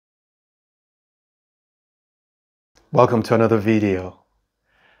Welcome to another video.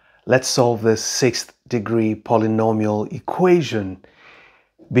 Let's solve this sixth degree polynomial equation.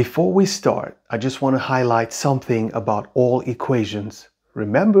 Before we start, I just want to highlight something about all equations.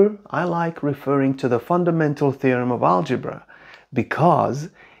 Remember, I like referring to the fundamental theorem of algebra because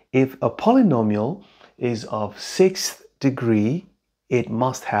if a polynomial is of sixth degree, it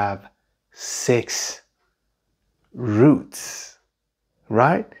must have 6 roots,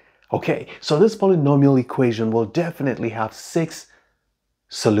 right? Okay, so this polynomial equation will definitely have 6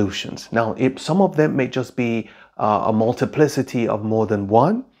 solutions. Now, if some of them may just be a multiplicity of more than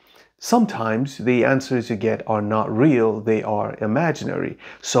one, sometimes the answers you get are not real, they are imaginary.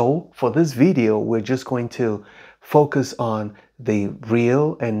 So for this video, we're just going to focus on the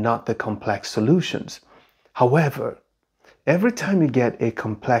real and not the complex solutions. However, every time you get a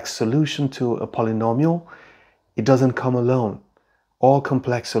complex solution to a polynomial, it doesn't come alone. All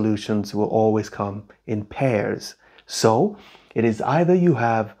complex solutions will always come in pairs. So it is either you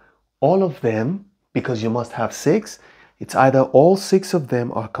have all of them, because you must have 6. It's either all 6 of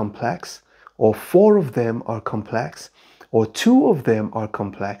them are complex, or 4 of them are complex, or 2 of them are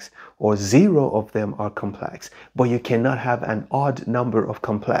complex, or 0 of them are complex. But you cannot have an odd number of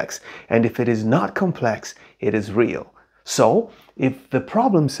complex. And if it is not complex, it is real. So if the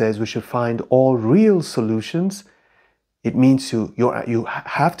problem says we should find all real solutions, it means you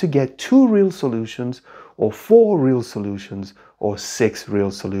have to get 2 real solutions, or 4 real solutions, or 6 real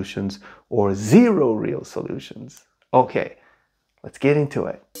solutions, or 0 real solutions. Okay, let's get into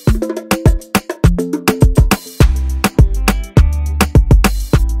it.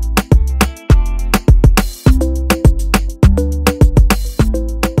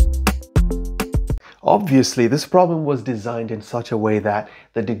 Obviously, this problem was designed in such a way that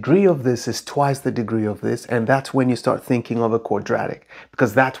the degree of this is twice the degree of this, and that's when you start thinking of a quadratic,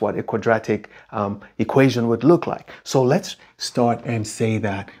 because that's what a quadratic equation would look like. So let's start and say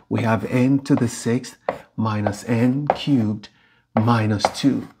that we have n to the 6th minus n cubed minus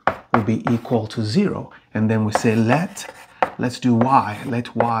 2 will be equal to 0. And then we say let's do y.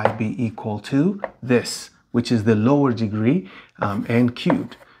 Let y be equal to this, which is the lower degree, n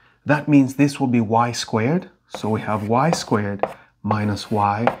cubed. That means this will be y squared. So we have y squared minus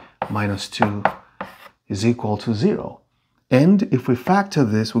y minus 2 is equal to 0. And if we factor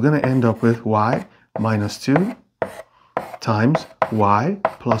this, we're going to end up with y minus 2 times y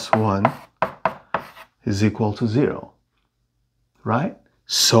plus 1 is equal to 0. Right?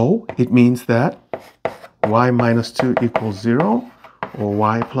 So it means that y minus 2 equals 0 or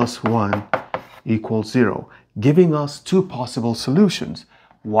y plus 1 equals 0, giving us 2 possible solutions.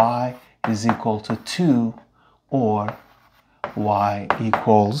 Y is equal to 2 or y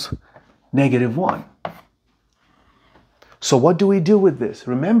equals negative 1. So what do we do with this?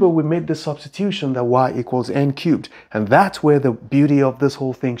 Remember, we made the substitution that y equals n cubed, and that's where the beauty of this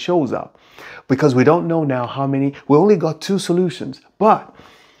whole thing shows up, because we don't know now how many. We only got 2 solutions, but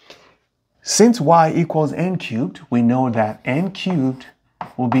since y equals n cubed, we know that n cubed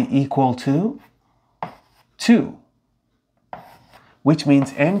will be equal to 2. Which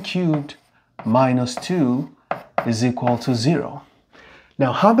means n cubed minus 2 is equal to 0.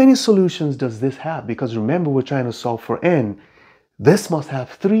 Now, how many solutions does this have? Because remember, we're trying to solve for n. This must have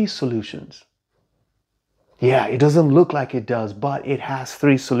 3 solutions. Yeah, it doesn't look like it does, but it has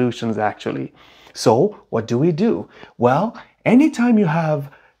 3 solutions actually. So what do? Well, anytime you have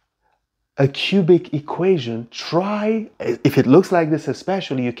a cubic equation, try, if it looks like this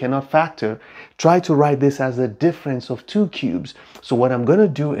especially, you cannot factor, try to write this as a difference of 2 cubes. So what I'm going to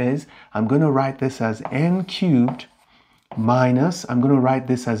do is, I'm going to write this as n cubed minus, I'm going to write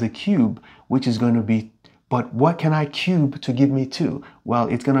this as a cube, which is going to be, but what can I cube to give me 2? Well,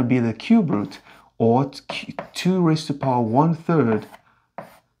 it's going to be the cube root, or 2 raised to the power 1/3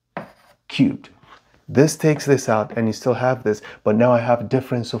 cubed. This takes this out and you still have this, but now I have a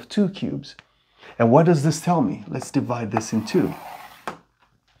difference of 2 cubes. And what does this tell me? Let's divide this in 2.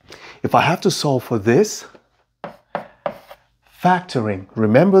 If I have to solve for this, factoring,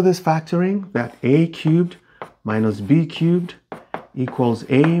 remember this factoring, that a cubed minus b cubed equals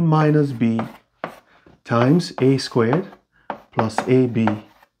a minus b times a squared plus ab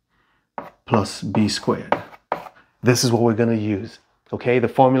plus b squared. This is what we're going to use. Okay, the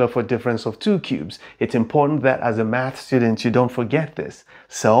formula for difference of 2 cubes. It's important that as a math student, you don't forget this.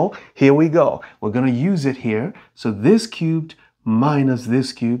 So here we go. We're going to use it here. So this cubed minus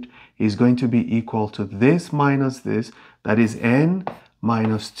this cubed is going to be equal to this minus this. That is n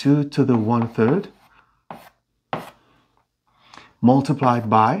minus 2 to the 1/3 multiplied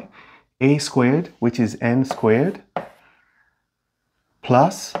by a squared, which is n squared,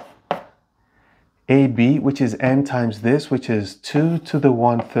 plus AB, which is n times this, which is 2 to the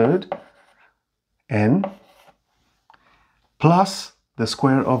 1/3 n, plus the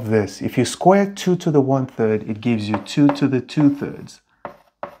square of this. If you square 2 to the 1/3, it gives you 2 to the 2/3.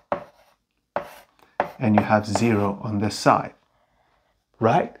 And you have 0 on this side,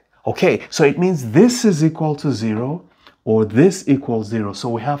 right? Okay, so it means this is equal to 0 or this equals 0. So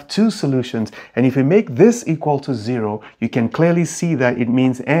we have two solutions. And if we make this equal to 0, you can clearly see that it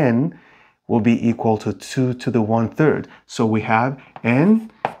means n will be equal to 2 to the 1/3. So we have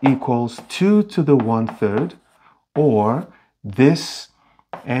n equals 2 to the 1/3, or this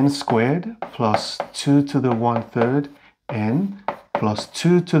n squared plus 2 to the 1/3 n plus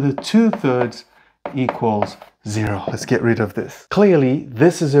 2 to the 2/3 equals 0. Let's get rid of this. Clearly,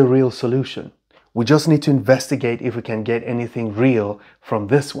 this is a real solution. We just need to investigate if we can get anything real from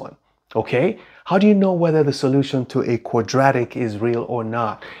this one. Okay? How do you know whether the solution to a quadratic is real or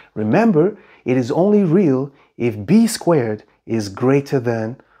not? Remember, it is only real if b squared is greater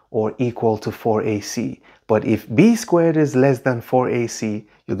than or equal to 4ac. But if b squared is less than 4ac,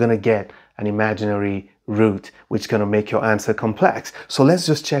 you're going to get an imaginary root, which is going to make your answer complex. So let's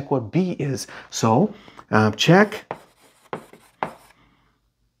just check what b is. So check.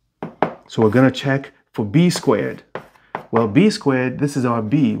 So we're going to check for b squared. Well, b squared, this is our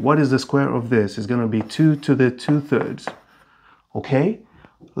b. What is the square of this? It's going to be 2 to the 2/3. Okay,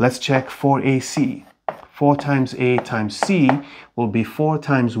 let's check 4ac. 4 times a times c will be 4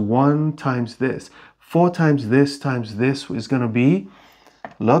 times 1 times this. 4 times this is going to be,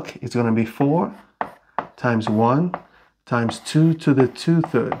 look, it's going to be 4 times 1 times 2 to the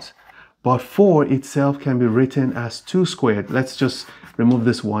 2/3. But 4 itself can be written as 2 squared. Let's just remove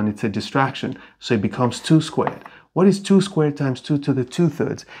this one. It's a distraction. So it becomes 2 squared. What is 2 squared times 2 to the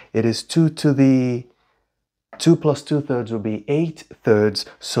 2/3? It is 2 to the 2 plus 2/3 will be 8/3.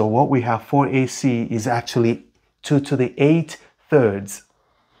 So what we have for AC is actually 2 to the 8/3.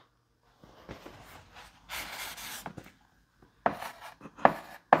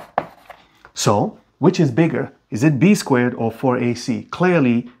 So which is bigger? Is it b squared or 4ac?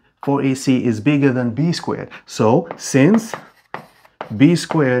 Clearly 4ac is bigger than b squared. So since b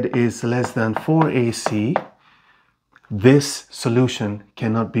squared is less than 4ac, this solution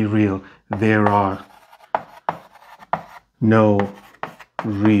cannot be real. There are no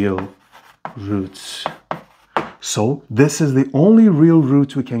real roots. So this is the only real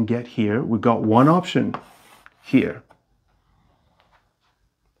root we can get here. We got one option here.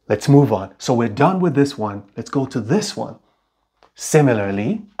 Let's move on. So we're done with this one. Let's go to this one.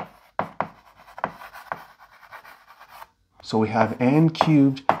 Similarly, so we have n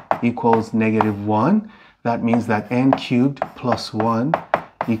cubed equals -1. That means that n cubed plus 1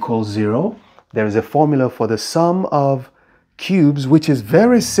 equals 0. There is a formula for the sum of cubes, which is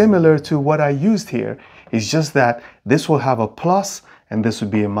very similar to what I used here. It's just that this will have a plus and this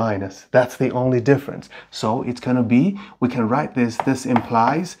would be a minus. That's the only difference. So it's going to be, we can write this. This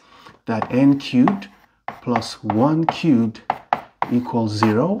implies that n cubed plus 1 cubed equals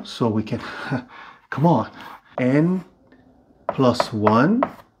 0. So we can, come on, n plus 1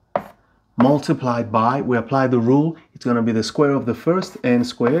 multiplied by, we apply the rule, it's going to be the square of the first, n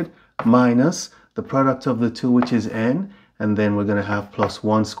squared, minus the product of the two, which is n, and then we're going to have plus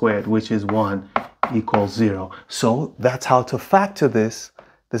 1 squared, which is 1, equals 0. So that's how to factor this.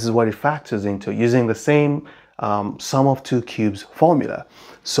 This is what it factors into, using the same sum of two cubes formula.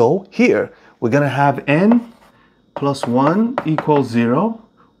 So here, we're going to have n plus 1 equals 0,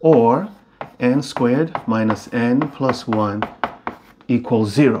 or n squared minus n plus 1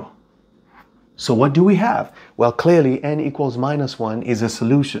 equals 0. So what do we have? Well, clearly n equals -1 is a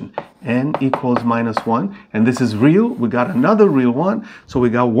solution. N equals -1, and this is real. We got another real one. So we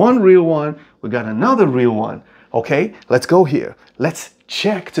got one real one. We got another real one. Okay, let's go here. Let's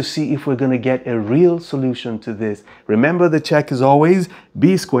check to see if we're going to get a real solution to this. Remember, the check is always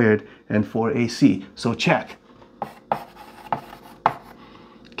b squared and 4ac. So check.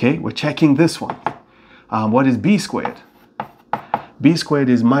 Okay, we're checking this one. What is b squared? B squared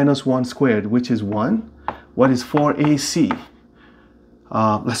is -1 squared, which is 1. What is 4ac?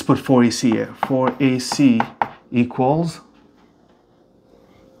 Let's put 4ac here. 4ac equals,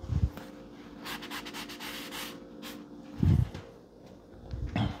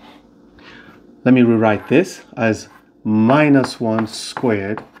 let me rewrite this as -1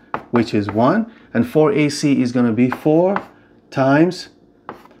 squared, which is 1. And 4ac is going to be 4 times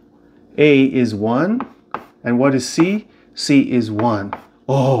a is 1. And what is c? C is 1.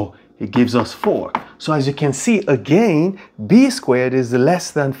 Oh, it gives us 4. So as you can see, again, b squared is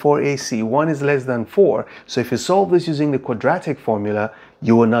less than 4ac. 1 is less than 4. So if you solve this using the quadratic formula,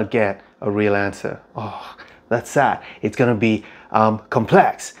 you will not get a real answer. Oh, that's sad. It's going to be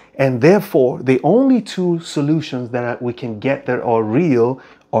complex. And therefore, the only two solutions that we can get that are real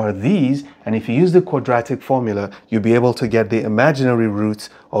are these. And if you use the quadratic formula, you'll be able to get the imaginary roots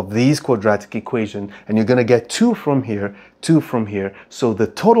of these quadratic equations. And you're going to get 2 from here, 2 from here. So the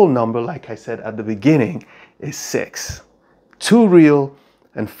total number, like I said at the beginning, is 6. 2 real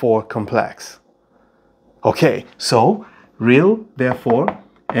and 4 complex. Okay, so real, therefore,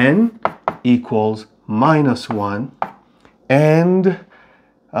 n equals -1, and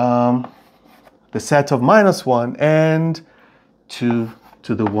the set of -1 and 2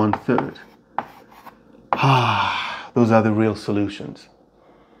 to the 1/3. Those are the real solutions.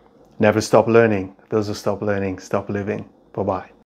 Never stop learning. Those who stop learning, stop living. Bye-bye.